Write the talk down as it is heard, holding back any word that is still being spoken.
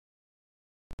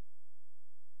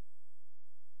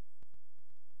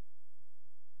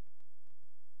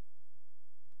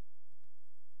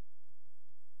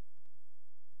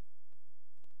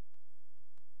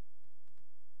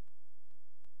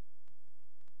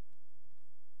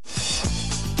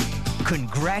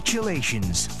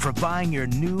Congratulations for buying your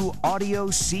new audio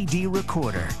CD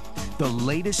recorder. The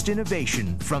latest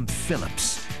innovation from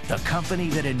Philips, the company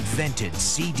that invented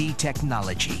CD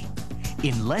technology.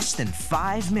 In less than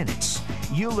 5 minutes,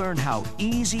 you'll learn how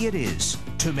easy it is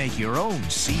to make your own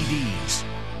CDs.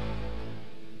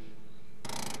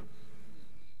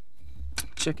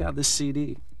 Check out this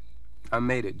CD. I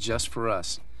made it just for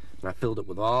us, and I filled it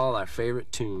with all our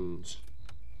favorite tunes.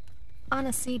 On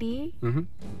a CD? Mm-hmm.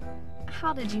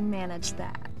 How did you manage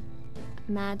that?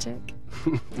 Magic?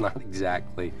 Not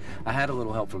exactly. I had a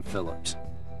little help from Philips.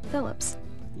 Philips?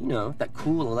 You know, that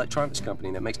cool electronics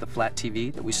company that makes the flat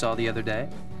TV that we saw the other day.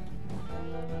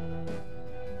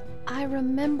 I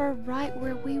remember right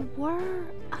where we were.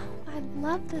 Oh, I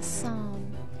love this song.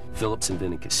 Philips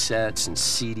invented cassettes and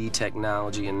CD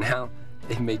technology, and now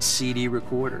they've made CD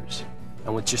recorders.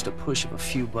 And with just a push of a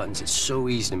few buttons, it's so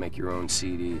easy to make your own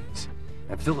CDs.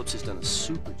 And Philips has done a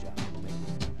super job of making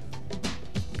it.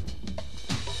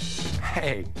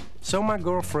 Hey, so my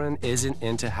girlfriend isn't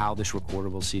into how this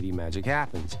recordable CD magic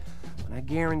happens. But I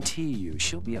guarantee you,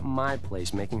 she'll be at my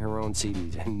place making her own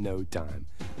CDs in no time.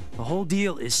 The whole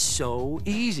deal is so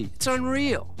easy. It's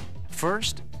unreal.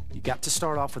 First, you got to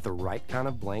start off with the right kind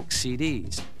of blank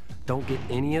CDs. Don't get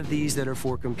any of these that are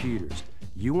for computers.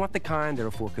 You want the kind that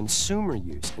are for consumer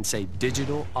use and say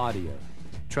digital audio.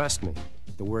 Trust me,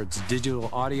 the words digital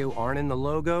audio aren't in the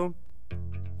logo,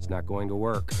 it's not going to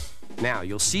work. Now,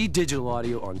 you'll see digital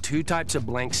audio on 2 types of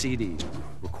blank CDs.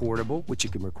 Recordable, which you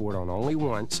can record on only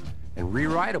once, and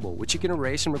rewritable, which you can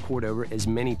erase and record over as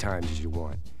many times as you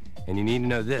want. And you need to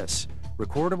know this,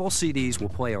 recordable CDs will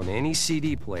play on any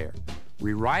CD player.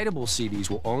 Rewritable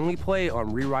CDs will only play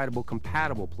on rewritable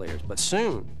compatible players, but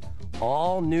soon,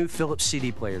 all new Philips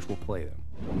CD players will play them.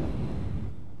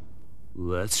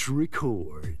 Let's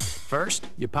record. First,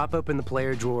 you pop open the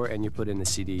player drawer and you put in the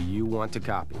CD you want to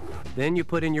copy. Then you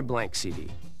put in your blank CD.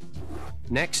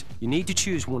 Next, you need to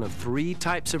choose one of 3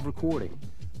 types of recording.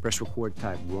 Press record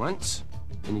type once,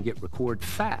 and you get record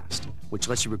fast, which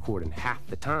lets you record in half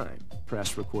the time.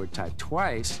 Press record type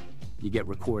twice, you get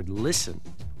record listen,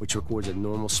 which records at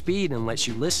normal speed and lets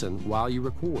you listen while you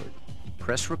record.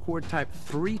 Press record type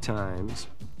 3 times,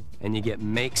 and you get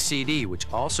make CD,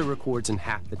 which also records in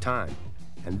half the time.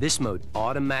 And this mode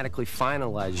automatically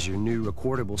finalizes your new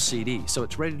recordable CD, so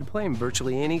it's ready to play in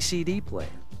virtually any CD player.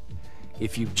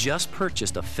 If you've just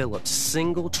purchased a Philips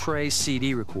single tray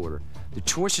CD recorder, the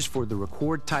choices for the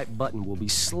record type button will be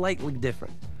slightly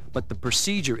different, but the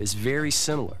procedure is very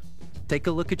similar. Take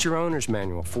a look at your owner's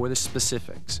manual for the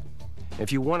specifics.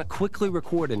 If you want to quickly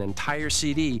record an entire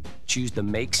CD, choose the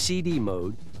Make CD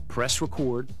mode, press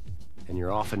record, and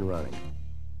you're off and running.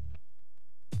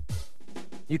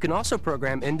 You can also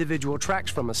program individual tracks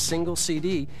from a single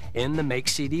CD in the Make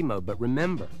CD mode, but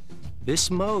remember, this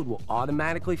mode will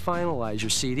automatically finalize your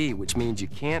CD, which means you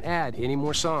can't add any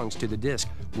more songs to the disc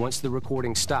once the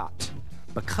recording stops.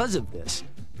 Because of this,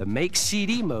 the Make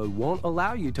CD mode won't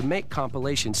allow you to make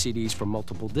compilation CDs from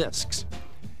multiple discs.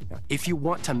 Now, if you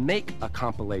want to make a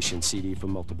compilation CD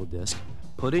from multiple discs,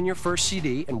 put in your first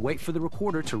CD and wait for the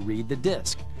recorder to read the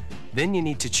disc. Then you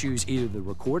need to choose either the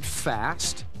record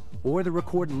fast or the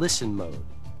record listen mode.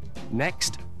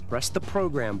 Next, press the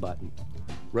program button.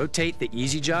 Rotate the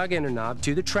Easy Jog Enter knob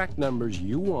to the track numbers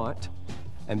you want,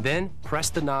 and then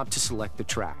press the knob to select the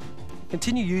track.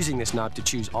 Continue using this knob to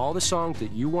choose all the songs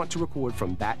that you want to record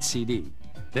from that CD.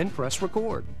 Then press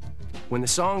record. When the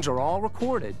songs are all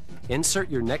recorded,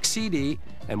 insert your next CD,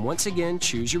 and once again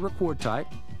choose your record type,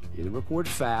 either record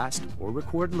fast or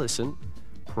record listen,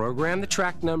 program the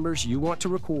track numbers you want to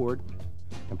record,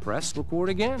 and press record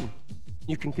again.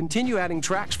 You can continue adding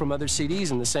tracks from other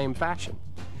CDs in the same fashion.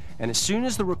 And as soon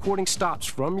as the recording stops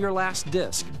from your last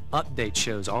disc, update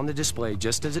shows on the display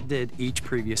just as it did each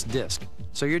previous disc.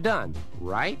 So you're done,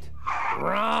 right?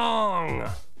 Wrong!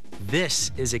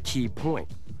 This is a key point.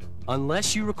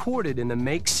 Unless you record it in the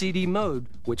Make CD mode,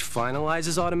 which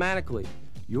finalizes automatically,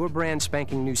 your brand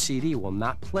spanking new CD will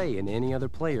not play in any other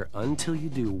player until you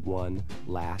do one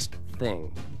last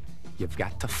thing. You've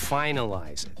got to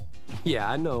finalize it.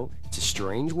 Yeah, I know, it's a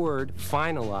strange word,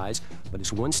 finalize, but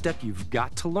it's one step you've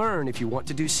got to learn if you want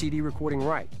to do CD recording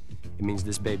right. It means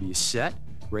this baby is set,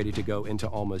 ready to go into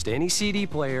almost any CD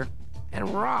player,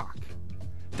 and rock.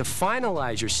 To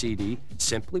finalize your CD,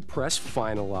 simply press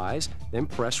finalize, then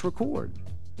press record.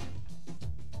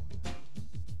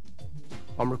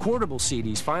 On recordable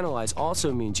CDs, finalize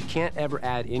also means you can't ever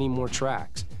add any more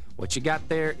tracks. What you got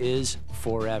there is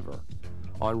forever.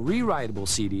 On rewritable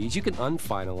CDs, you can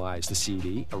unfinalize the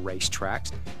CD, erase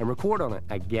tracks, and record on it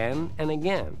again and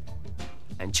again.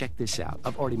 And check this out.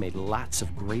 I've already made lots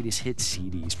of greatest hits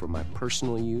CDs for my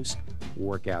personal use,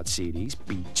 workout CDs,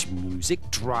 beach music,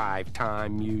 drive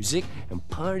time music, and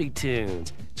party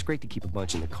tunes. It's great to keep a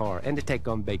bunch in the car and to take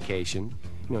on vacation.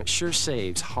 You know, it sure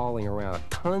saves hauling around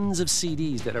tons of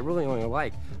CDs that I really only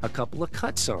like a couple of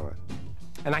cuts on.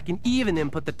 And I can even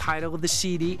input the title of the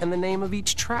CD and the name of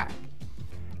each track.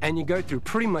 And you go through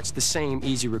pretty much the same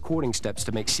easy recording steps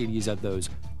to make CDs of those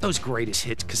greatest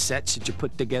hits cassettes that you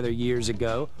put together years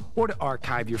ago, or to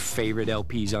archive your favorite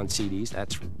LPs on CDs.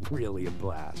 That's really a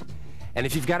blast. And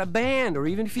if you've got a band, or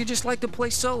even if you just like to play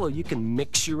solo, you can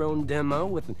mix your own demo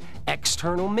with an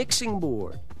external mixing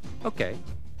board. Okay,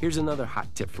 here's another hot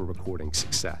tip for recording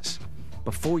success.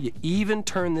 Before you even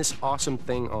turn this awesome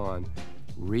thing on,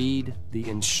 read the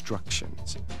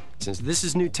instructions. Since this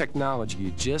is new technology,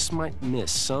 you just might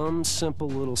miss some simple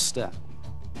little step.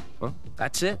 Well,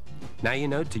 that's it. Now you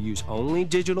know to use only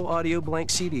digital audio blank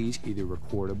CDs, either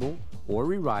recordable or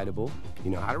rewritable.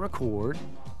 You know how to record,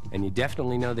 and you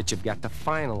definitely know that you've got to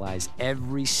finalize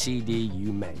every CD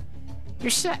you make.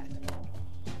 You're set.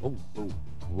 Oh,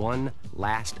 one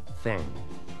last thing.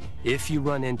 If you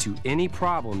run into any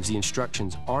problems the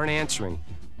instructions aren't answering,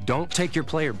 don't take your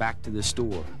player back to the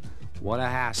store. What a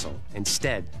hassle.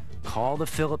 Instead, call the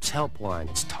Philips helpline.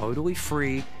 It's totally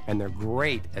free, and they're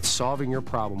great at solving your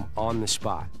problem on the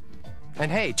spot.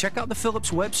 And hey, check out the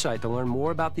Philips website to learn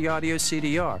more about the Audio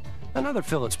CDR and other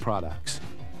Philips products.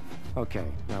 Okay,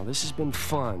 now this has been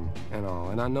fun and all,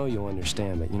 and I know you'll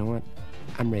understand, but you know what?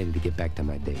 I'm ready to get back to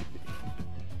my date.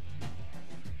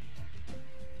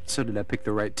 So did I pick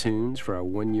the right tunes for our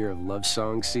 1 year of love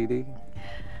song CD?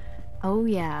 Oh,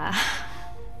 yeah.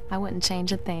 I wouldn't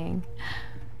change a thing.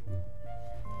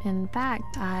 In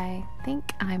fact, I think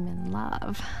I'm in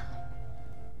love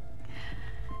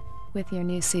with your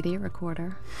new CD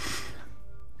recorder.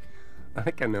 I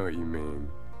think I know what you mean.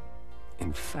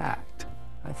 In fact,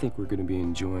 I think we're going to be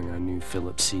enjoying our new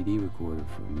Philips CD recorder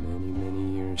for many,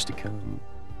 many years to come.